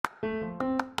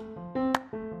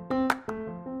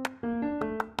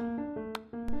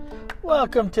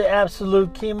Welcome to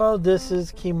Absolute Chemo. This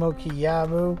is Chemo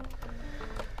Kiyabu.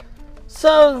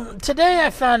 So today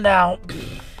I found out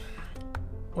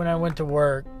when I went to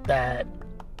work that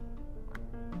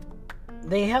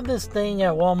they have this thing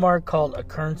at Walmart called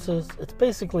occurrences. It's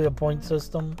basically a point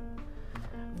system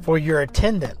for your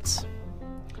attendance.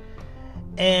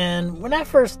 And when I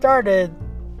first started,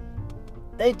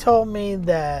 they told me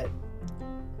that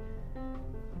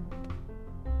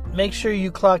make sure you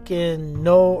clock in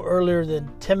no earlier than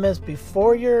 10 minutes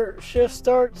before your shift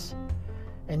starts,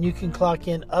 and you can clock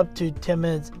in up to 10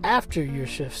 minutes after your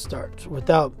shift starts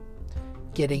without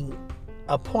getting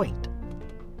a point,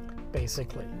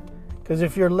 basically. Because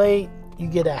if you're late, you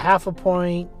get a half a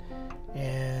point,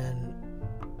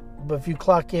 but if you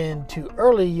clock in too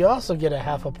early, you also get a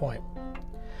half a point.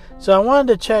 So I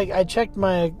wanted to I checked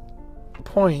my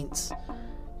points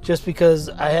just because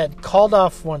I had called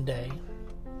off one day,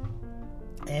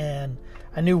 and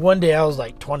I knew one day I was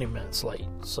like 20 minutes late.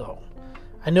 So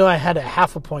I knew I had a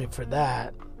half a point for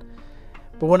that.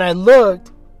 But when I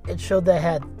looked, it showed that I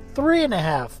had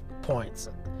 3.5 points.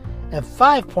 And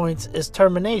 5 points is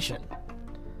termination.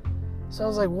 So I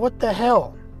was like, what the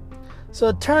hell? So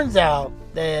it turns out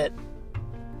that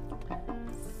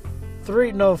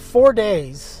 4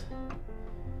 days,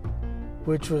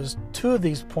 which was 2 of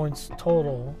these points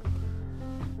total,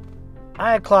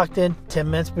 I had clocked in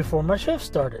 10 minutes before my shift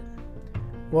started.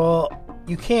 Well,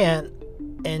 you can't,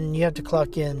 and you have to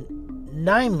clock in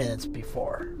 9 minutes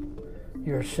before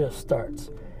your shift starts.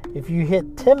 If you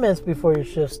hit 10 minutes before your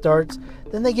shift starts,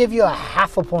 then they give you a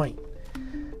half a point.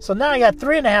 So now I got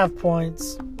 3.5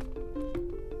 points,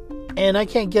 and I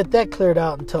can't get that cleared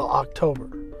out until October.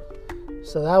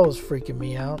 So that was freaking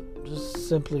me out, just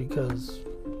simply because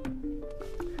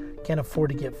I can't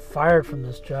afford to get fired from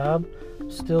this job.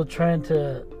 Still trying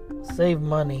to save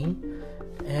money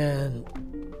and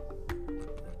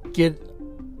get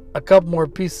a couple more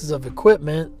pieces of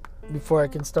equipment before I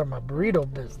can start my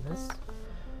burrito business.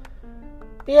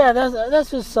 Yeah,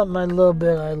 that's just something a little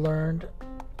bit I learned,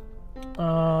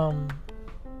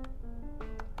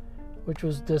 which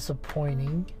was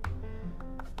disappointing.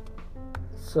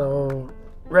 So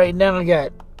right now I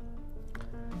got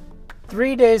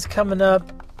 3 days coming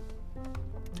up.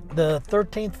 The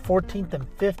 13th, 14th, and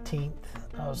 15th,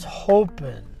 I was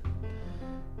hoping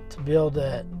to be able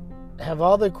to have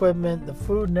all the equipment, the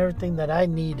food, and everything that I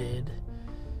needed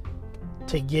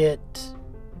to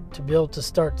be able to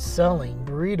start selling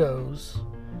burritos.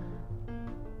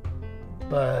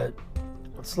 But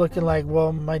it's looking like,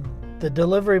 well, the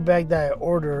delivery bag that I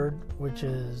ordered, which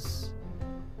is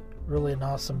really an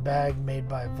awesome bag made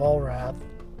by Vollrath,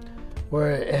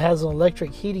 where it has an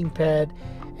electric heating pad,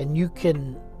 and you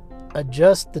can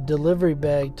adjust the delivery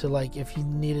bag to, like, if you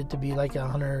need it to be like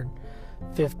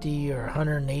 150 or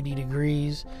 180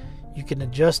 degrees, you can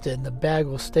adjust it and the bag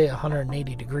will stay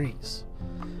 180 degrees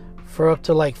for up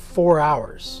to like 4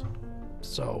 hours.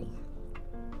 So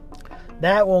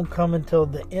that won't come until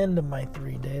the end of my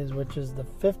 3 days, which is the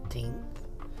 15th.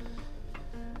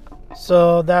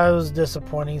 So that was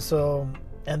disappointing.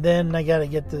 And then I got to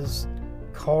get this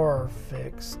car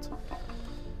fixed,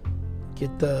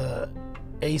 get the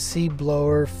AC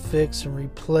blower fixed and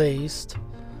replaced.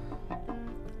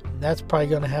 That's probably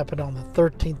going to happen on the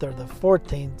 13th or the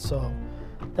 14th. So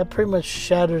that pretty much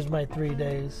shatters my 3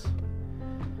 days.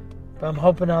 But I'm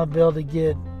hoping I'll be able to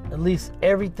get at least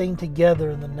everything together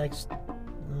in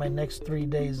my next 3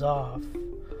 days off,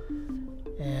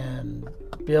 and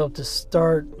be able to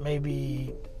start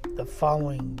maybe the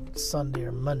following Sunday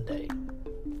or Monday.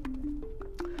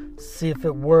 See if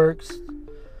it works.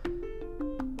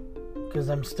 Because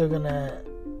I'm still going to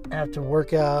have to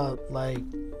work out, like,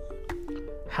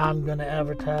 how I'm going to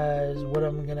advertise, what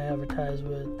I'm going to advertise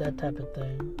with, that type of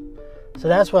thing. So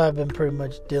that's what I've been pretty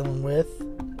much dealing with.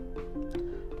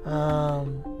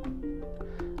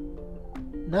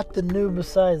 Nothing new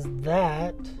besides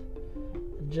that.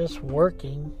 Just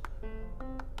working.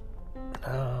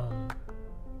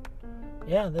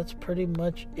 Yeah, that's pretty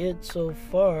much it so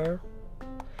far.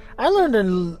 I learned a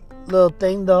little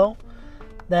thing, though,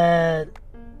 that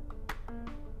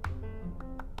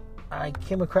I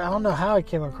came across. I don't know how I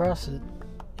came across it.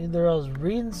 Either I was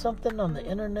reading something on the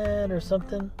internet or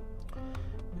something,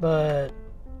 but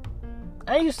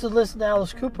I used to listen to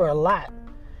Alice Cooper a lot.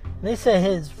 And they said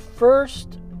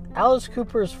Alice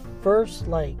Cooper's first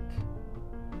like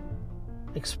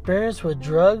experience with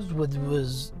drugs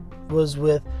was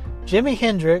with Jimi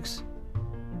Hendrix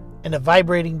in a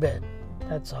vibrating bed.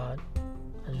 That's odd.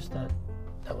 I just thought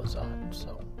that was odd.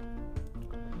 So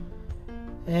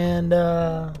And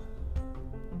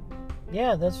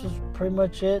yeah, that's just pretty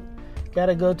much it.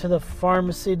 Gotta go to the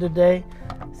pharmacy today,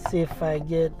 see if I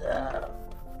get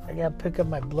I gotta pick up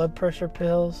my blood pressure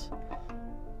pills.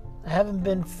 I haven't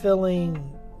been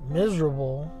feeling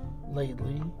miserable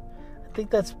lately. I think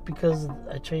that's because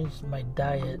I changed my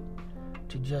diet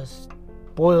to just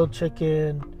boiled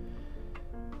chicken,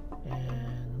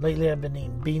 and lately I've been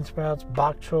eating bean sprouts,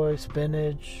 bok choy,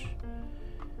 spinach,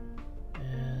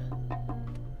 and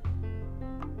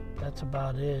that's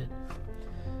about it.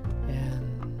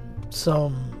 And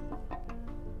some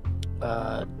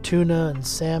tuna and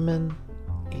salmon,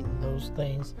 eating those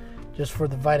things just for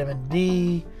the vitamin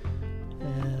D.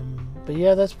 But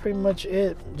yeah, that's pretty much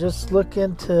it. Just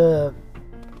looking to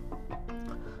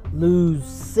lose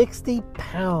 60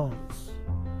 pounds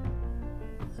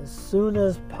as soon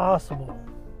as possible.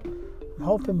 I'm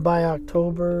hoping by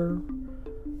October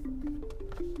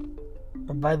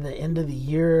or by the end of the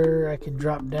year I can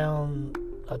drop down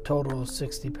a total of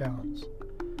 60 pounds.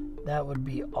 That would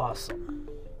be awesome.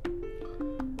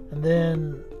 And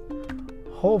then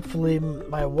hopefully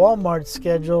my Walmart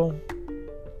schedule,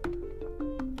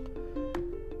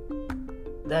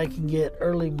 that I can get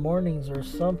early mornings or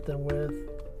something with.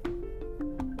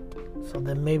 So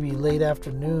then maybe late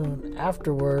afternoon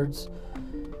afterwards,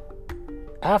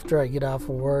 after I get off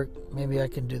of work, maybe I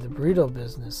can do the burrito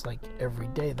business like every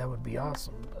day. That would be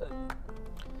awesome. But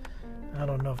I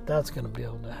don't know if that's going to be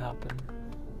able to happen.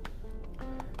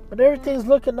 But everything's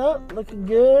looking up, looking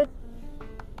good.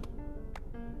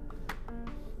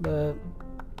 But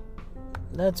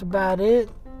that's about it.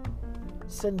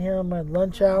 Sitting here on my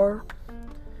lunch hour.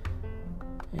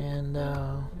 And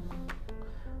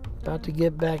about to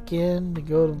get back in to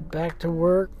go back to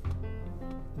work.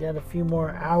 Got a few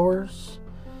more hours.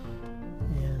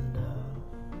 And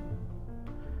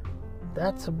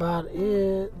that's about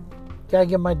it. Gotta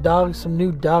give my dog some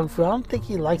new dog food. I don't think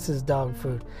he likes his dog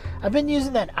food. I've been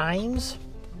using that Iams.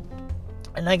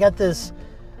 And I got this.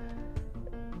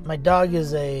 My dog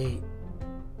is a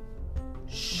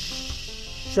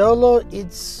Xolo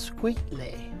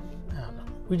Itzcuintle. I don't know.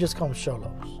 We just call them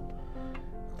Xolos.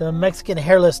 The Mexican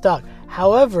hairless dog.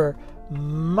 However,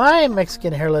 my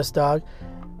Mexican hairless dog,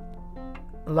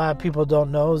 a lot of people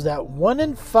don't know, is that 1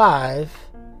 in 5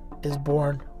 is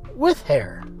born with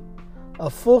hair. A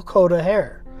full coat of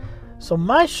hair. So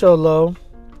my Xolo,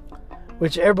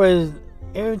 which every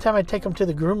time I take him to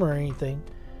the groomer or anything,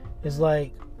 is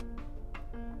like,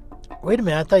 wait a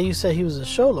minute, I thought you said he was a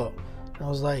Xolo. I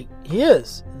was like, he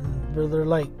is. And they're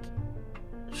like,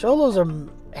 Xolos are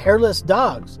hairless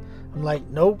dogs. I'm like,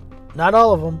 nope, not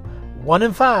all of them. 1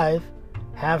 in 5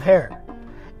 have hair.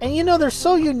 And you know, they're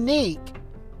so unique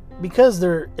because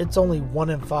it's only 1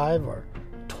 in 5 or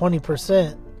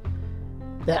 20%,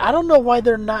 that I don't know why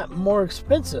they're not more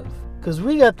expensive. Because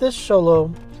we got this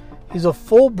Xolo, he's a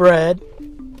full bred,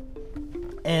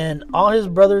 and all his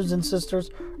brothers and sisters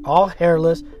are all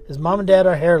hairless. His mom and dad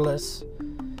are hairless.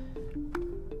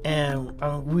 And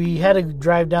we had to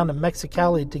drive down to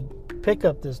Mexicali to pick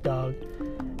up this dog.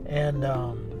 And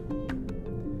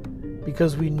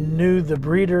because we knew the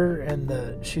breeder,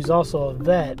 and she's also a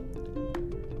vet.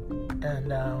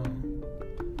 And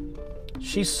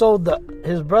she sold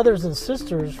his brothers and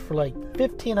sisters for like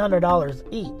 $1,500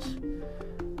 each.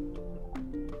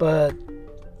 But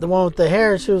the one with the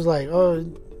hair, she was like, oh,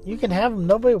 you can have them.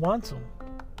 Nobody wants them.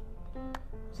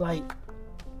 It's like,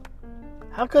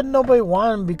 how could nobody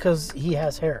want him because he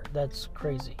has hair? That's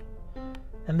crazy.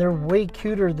 And they're way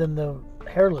cuter than the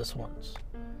hairless ones.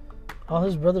 All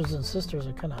his brothers and sisters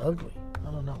are kind of ugly.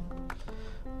 I don't know.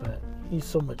 But he's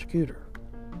so much cuter.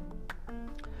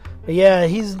 But yeah,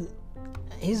 he's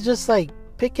just like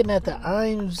picking at the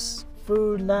Iams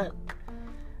food. I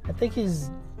think he's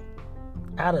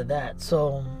out of that.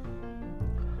 So,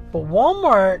 but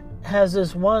Walmart has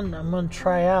this one I'm going to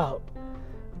try out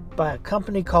by a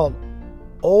company called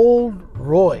Old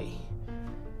Roy.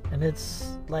 And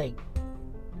it's like,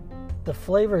 the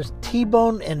flavor is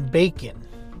T-bone and bacon.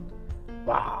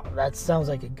 Wow, that sounds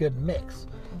like a good mix.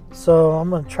 So I'm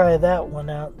going to try that one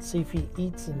out and see if he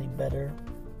eats any better.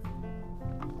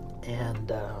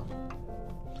 And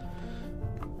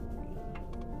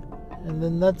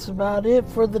then that's about it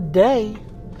for the day.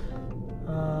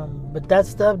 But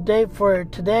that's the update for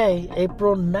today,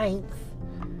 April 9th.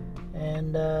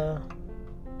 And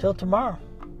till tomorrow.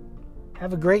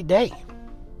 Have a great day.